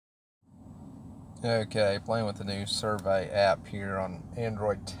Okay, playing with the new Survey app here on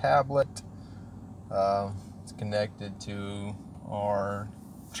Android tablet. It's connected to our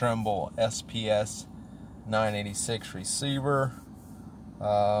Trimble SPS 986 receiver.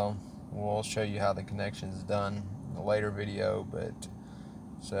 We'll show you how the connection is done in a later video, but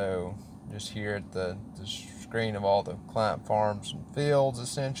so just here at the screen of all the client farms and fields,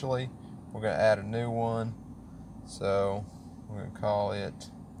 essentially, we're going to add a new one. So we're going to call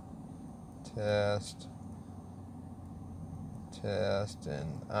it test,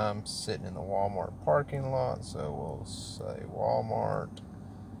 and I'm sitting in the Walmart parking lot, so we'll say Walmart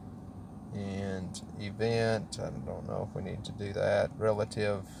and event. I don't know if we need to do that.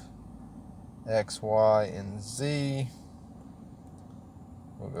 Relative X, Y, and Z.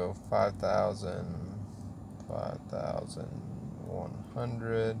 We'll go 5,000,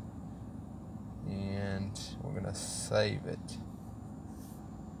 5,100, and we're gonna save it.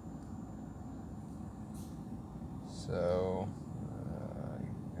 So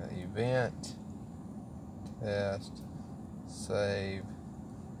event, test, save.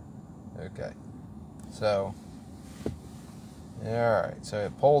 Okay, so alright, so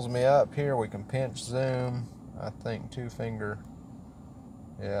it pulls me up here. We can pinch zoom. I think two fingers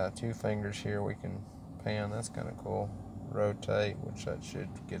here we can pan. That's kind of cool. Rotate, which that should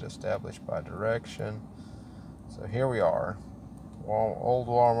get established by direction. So here we are, old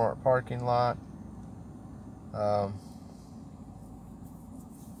Walmart parking lot.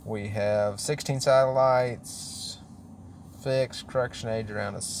 We have 16 satellites, fixed, correction age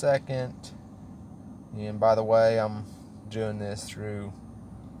around a second. And by the way, I'm doing this through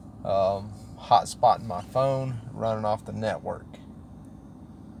hotspotting my phone, running off the network.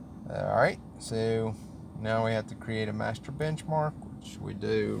 Alright, so now we have to create a master benchmark, which we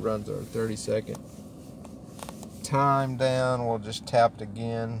do. Runs our 30-second time down. We'll just tap it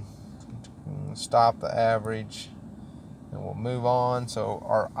again, stop the average, and we'll move on. So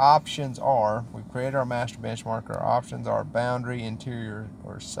our options are, we create our master benchmark. Our options are boundary, interior,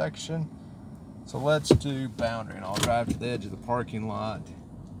 or section. So let's do boundary, and I'll drive to the edge of the parking lot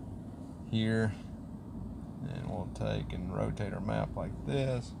here, and we'll take and rotate our map like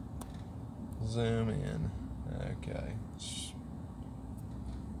this. Zoom in. Okay,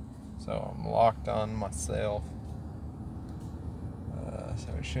 so I'm locked on myself, so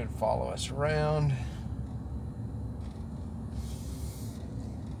it should follow us around.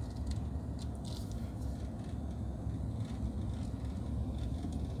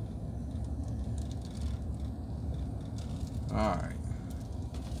 Alright,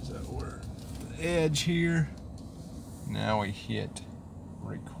 so we're at the edge here. Now we hit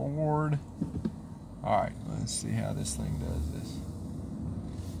record. Alright, let's see how this thing does this.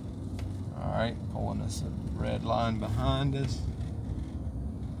 Alright, pulling us a red line behind us.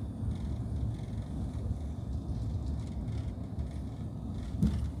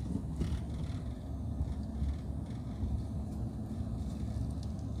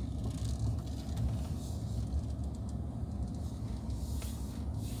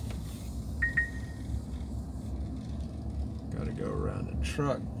 Gotta go around a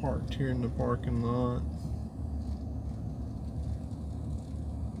truck parked here in the parking lot.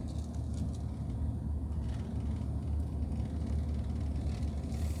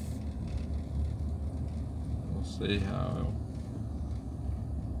 We'll see how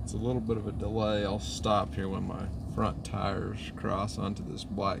it's a little bit of a delay. I'll stop here when my front tires cross onto this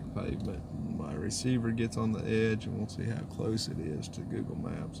black pavement. My receiver gets on the edge, and we'll see how close it is to Google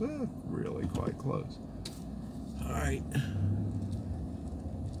Maps. Really quite close. All right.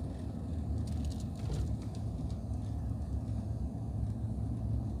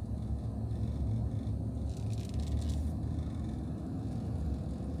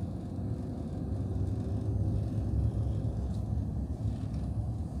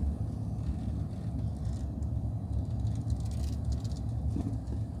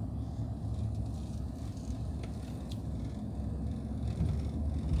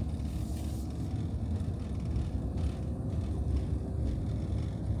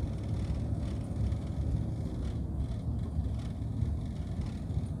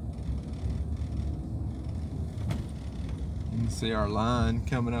 You can see our line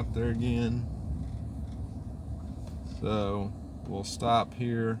coming up there again. So we'll stop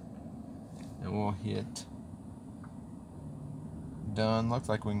here and we'll hit done. Looks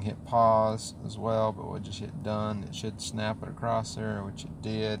like we can hit pause as well, but we'll just hit done. It should snap it across there, which it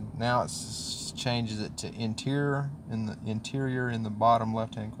did. Now it changes it to interior in the bottom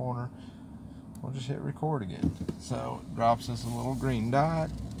left hand corner. We'll just hit record again. So it drops us a little green dot.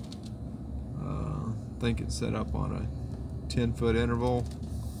 I think it's set up on a 10-foot interval.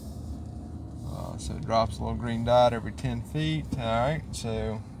 So it drops a little green dot every 10 feet. Alright,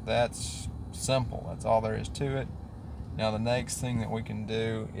 so that's simple. That's all there is to it. Now the next thing that we can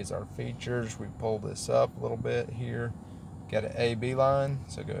do is our features. We pull this up a little bit here. Got an AB line,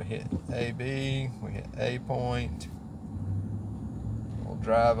 so go hit AB, we hit A point. We'll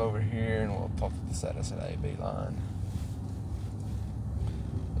drive over here and we'll set us an AB line.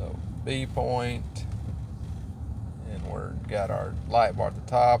 So B point, and we've got our light bar at the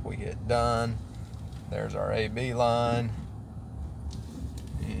top. We hit done. There's our AB line,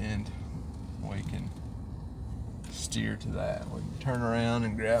 and we can steer to that. We can turn around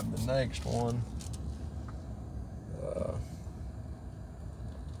and grab the next one.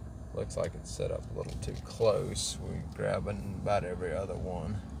 Looks like it's set up a little too close. We're grabbing about every other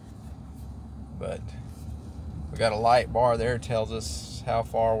one. But we got a light bar there, tells us how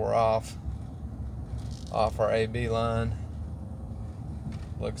far we're off our AB line.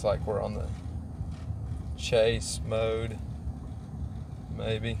 Looks like we're on the chase mode,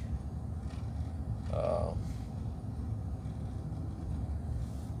 maybe.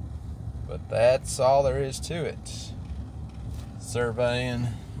 But that's all there is to it. Surveying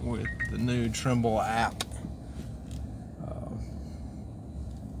with the new Trimble app.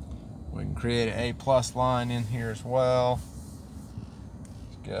 We can create an A+ line in here as well.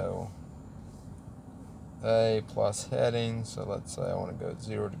 Let's go A+ heading. So let's say I want to go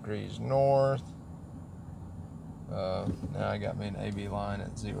 0 degrees north. Now I got me an AB line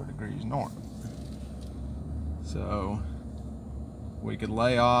at 0 degrees north. So we could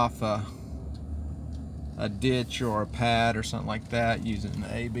lay off a ditch or a pad or something like that using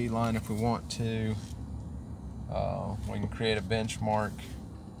the AB line if we want to. We can create a benchmark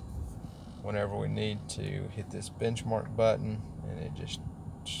whenever we need to. Hit this benchmark button and it just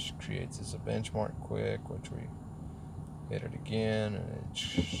creates us a benchmark quick, which we hit it again and it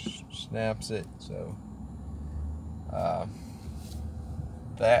snaps it. So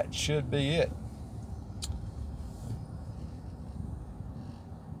that should be it.